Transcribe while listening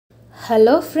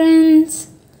Hello friends,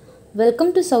 welcome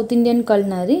to South Indian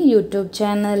Culinary YouTube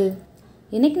channel.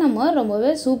 இன்னைக்கு நம்ம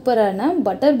ரொம்பவே சூப்பரான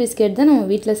பட்டர் பிஸ்கட் தான் நம்ம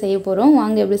வீட்ல செய்ய போறோம்.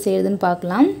 வாங்க எப்படி செய்யறதுன்னு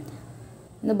பார்க்கலாம்.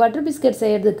 இந்த பட்டர் பிஸ்கட்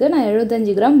செய்யிறதுக்கு நான்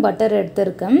 75 கிராம் பட்டர்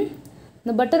எடுத்துர்க்கேன்.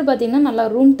 இந்த பட்டர் பாத்தீங்கன்னா நல்லா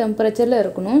ரூம் டெம்பரேச்சர்ல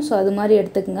இருக்கணும். சோ அது மாதிரி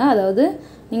எடுத்துக்கங்க. அதாவது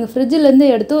நீங்க ஃப்ரிட்ஜ்ல இருந்து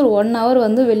எடுத்து ஒரு 1 hour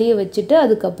வந்து வெளிய வச்சிட்டு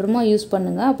அதுக்கு அப்புறமா யூஸ்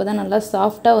பண்ணுங்க. அப்பதான் நல்லா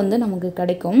சாஃப்ட்டா வந்து நமக்கு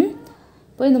கிடைக்கும்.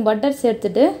 இப்போ இந்த பட்டர்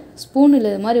சேர்த்துட்டு ஸ்பூன்ல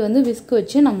இது மாதிரி வந்து விஸ்க்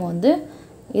வச்சு நம்ம வந்து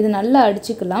இது நல்லா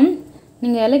அடிச்சுக்கலாம்.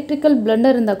 நீங்க எலக்ட்ரிக்கல்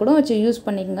பிளெண்டர் இருந்தா கூட வச்சு யூஸ்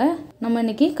பண்ணிக்கங்க. நம்ம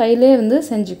இன்னைக்கு கையிலே வந்து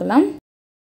செஞ்சுக்கலாம்.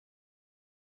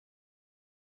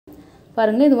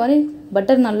 பாருங்க இது மாதிரி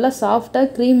பட்டர் நல்லா சாஃப்ட்டா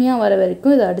க்ரீமியா வர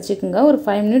வரைக்கும் இத அடிச்சுக்கங்க. ஒரு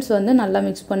 5 minutes வந்து நல்லா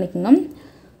mix பண்ணிக்கங்க.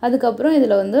 அதுக்கு அப்புறம்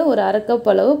இதல வந்து ஒரு 1/2 கப்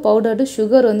அளவு பவுடர்டு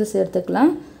sugar வந்து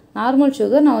சேர்த்துக்கலாம். நார்மல்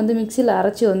sugar நான் வந்து மிக்ஸில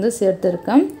அரைச்சு வந்து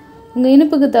சேர்த்திருக்கேன். உங்க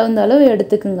இனிப்புக்கு தகுந்த அளவு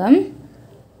எடுத்துக்கங்க.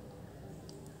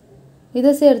 இத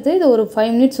சேர்த்து இது ஒரு 5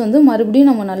 minutes வந்து மறுபடியும்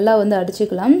நம்ம நல்லா வந்து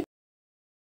அடிச்சுக்கலாம்.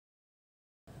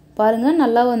 பாருங்க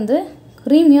நல்லா வந்து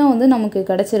க்ரீமியா வந்து நமக்கு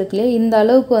கிடைச்சிருக்குல. இந்த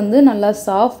அளவுக்கு வந்து நல்லா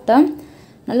சாஃப்ட்டா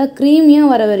நல்லா க்ரீமியா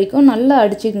வர வரைக்கும் நல்லா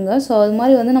அடிச்சுக்கங்க. சோ அது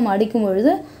மாதிரி வந்து நம்ம அடிக்கும்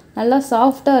பொழுது நல்லா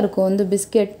சாஃப்ட்டா இருக்கும் இந்த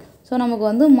பிஸ்கட். சோ நமக்கு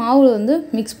வந்து மாவு வந்து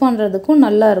mix பண்றதுக்கும்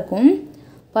நல்லா இருக்கும்.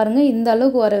 பாருங்க இந்த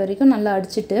அளவுக்கு வர வரைக்கும் நல்லா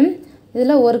அடிச்சிட்டு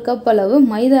இதல 1 கப் அளவு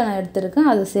மைதா நான்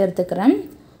எடுத்துர்க்கேன். அதை சேர்த்துக்கறேன்.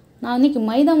 நான் இன்னைக்கு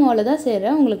மைதா மாவுல தான்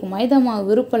செய்றேன். உங்களுக்கு மைதா மாவு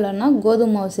விருப்பம் இல்லனா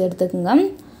கோதுமை மாவு சேர்த்துக்கங்க.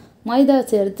 மைதா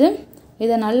சேர்த்து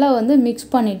இத நல்லா வந்து mix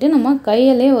பண்ணிட்டு நம்ம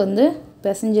கையிலே வந்து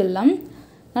பிசைஞ்சிடலாம்.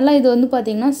 நல்லா இது வந்து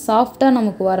பாத்தீங்கன்னா சாஃப்ட்டா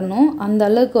நமக்கு வரணும். அந்த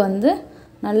அளவுக்கு வந்து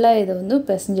நல்லா இத வந்து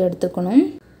பிசைஞ்சு எடுத்துக்கணும்.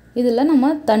 இதல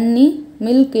நம்ம தண்ணி,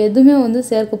 milk எதுமே வந்து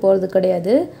சேர்க்க போறது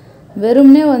கிடையாது.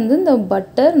 வெறுமனே வந்து இந்த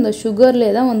பட்டர், இந்த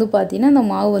sugarலயே தான் வந்து பாத்தீங்கன்னா இந்த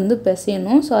மாவு வந்து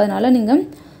பிசையணும். சோ அதனால நீங்க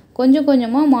கொஞ்சம்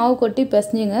கொஞ்சமா மாவு கொட்டி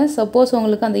பிசைஞ்சுங்க. சப்போஸ்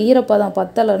உங்களுக்கு அந்த ஈரப்பதம்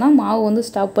பத்தலனா மாவு வந்து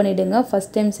ஸ்டாப் பண்ணிடுங்க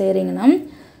ஃபர்ஸ்ட் டைம் செய்றீங்கனா.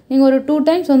 நீங்க ஒரு 2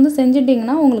 times வந்து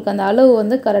செஞ்சிட்டீங்கனா உங்களுக்கு அந்த அளவு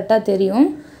வந்து கரெக்ட்டா தெரியும்.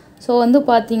 சோ வந்து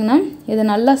பாத்தீங்கன்னா இது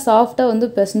நல்லா சாஃப்ட்டா வந்து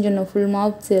பிசைஞ்சணும் full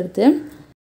மாவு சேர்த்து.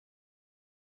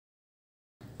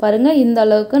 பாருங்க இந்த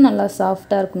அளவுக்கு நல்லா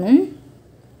சாஃப்ட்டா இருக்கணும்.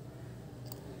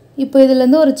 இப்போ இதில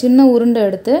இருந்து ஒரு சின்ன உருண்டை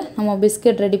எடுத்து நம்ம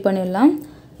பிஸ்கட் ரெடி பண்ணிடலாம்.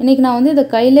 இன்னைக்கு நான் வந்து இத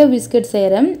கையிலே பிஸ்கட்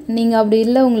செய்றேன். நீங்க அப்படி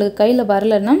இல்ல உங்களுக்கு கையில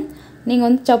வரலனா நீங்க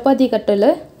வந்து சப்பாத்தி கட்டையில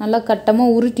நல்லா கட்டமா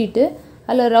உருட்டிட்டு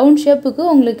அதுல ரவுண்ட் ஷேப்புக்கு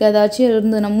உங்களுக்கு ஏதாச்சும்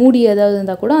இருந்தனா மூடி ஏதாவது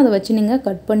இருந்தா கூட அத வச்சு நீங்க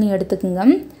கட் பண்ணி எடுத்துக்கங்க.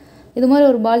 இது மாதிரி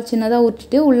ஒரு பால் சின்னதா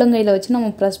உருட்டிட்டு உள்ளங்கையில வச்சு நம்ம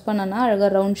பிரஸ் பண்ணனா அழகா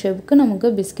ரவுண்ட் ஷேப்புக்கு நமக்கு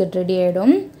பிஸ்கட் ரெடி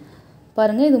ஆயிடும்.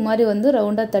 பாருங்க இது மாதிரி வந்து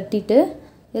ரவுண்டா தட்டிட்டு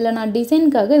இதல நான்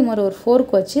டிசைனுக்காக இது மாதிரி ஒரு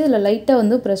ஃபோர்க் வச்சு இதல லைட்டா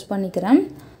வந்து பிரஸ் பண்ணிக்கிறேன்.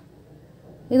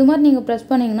 இது மாதிரி நீங்க பிரஸ்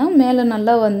பண்ணீங்கனா மேலே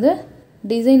நல்லா வந்து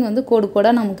டிசைன் வந்து கோடு கோடா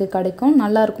நமக்கு கிடைக்கும்.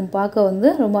 நல்லா இருக்கும். பார்க்க வந்து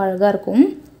ரொம்ப அழகா இருக்கும்.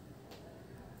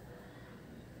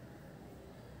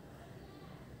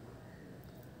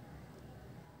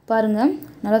 பாருங்க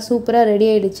நல்லா சூப்பரா ரெடி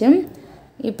ஆயிடுச்சு.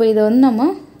 இப்போ இத வந்து நம்ம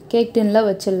கேக் டின்ல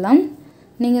வச்சிடலாம்.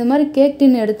 நீங்க இந்த மாதிரி கேக்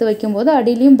டின் எடுத்து வைக்கும்போது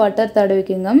அடியிலயும் பட்டர்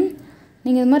தடவிக்கங்க.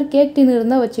 நீங்க இந்த மாதிரி கேக் டின்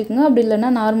இருந்தா வச்சுக்கங்க. அப்படி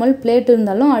இல்லனா நார்மல் பிளேட்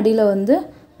இருந்தாலும் அடியில வந்து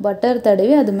பட்டர்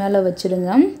தடவி அது மேல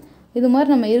வச்சிடுங்க. இது மாதிரி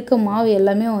நம்ம இருக்க மாவு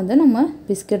எல்லாமே வந்து நம்ம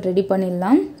பிஸ்கட் ரெடி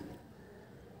பண்ணிடலாம்.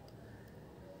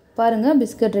 பாருங்க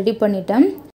பிஸ்கட் ரெடி பண்ணிட்டேன்.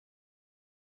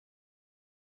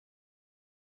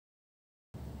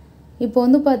 இப்போ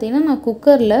வந்து பாத்தீங்கன்னா நான்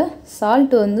குக்கர்ல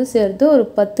salt வந்து சேர்த்து ஒரு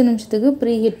 10 நிமிஷத்துக்கு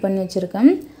ப்ரீ ஹீட் பண்ணி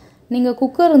வச்சிருக்கேன். நீங்க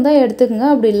குக்கர் இருந்தா எடுத்துக்கங்க.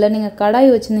 அப்படி இல்ல நீங்க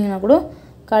கடாய் வச்சிருந்தீங்கனா கூட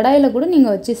கடாயில கூட நீங்க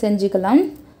வச்சு செஞ்சுக்கலாம்.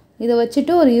 இத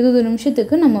வச்சிட்டு ஒரு 20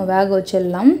 நிமிஷத்துக்கு நம்ம வேக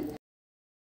வச்சிடலாம்.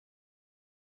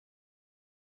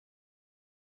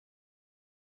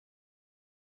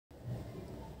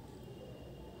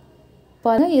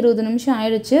 பாருங்க 20 நிமிஷம்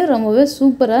ஆயிடுச்சு. ரொம்பவே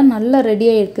சூப்பரா நல்லா ரெடி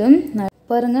ஆயிருக்கு.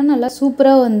 பாருங்க நல்லா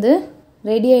சூப்பரா வந்து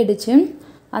ரெடி ஆயிடுச்சு.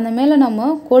 அந்த மேல நம்ம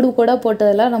கோடு கோடா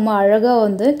போட்டதெல்லாம் ரொம்ப அழகா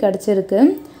வந்து கிடைச்சிருக்கு.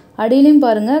 அடியிலயும்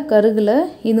பாருங்க கருகல.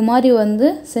 இது மாதிரி வந்து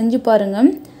செஞ்சு பாருங்க.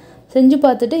 செஞ்சு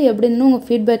பார்த்துட்டு எப்படி இருந்துன்னு உங்க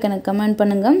ஃபீட்பேக் எனக்கு கமெண்ட்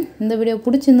பண்ணுங்க. இந்த வீடியோ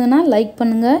பிடிச்சிருந்தா லைக்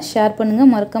பண்ணுங்க, ஷேர் பண்ணுங்க.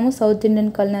 மறக்காம South Indian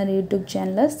Culinary YouTube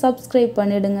சேனலை subscribe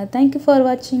பண்ணிடுங்க. Thank you for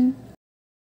watching.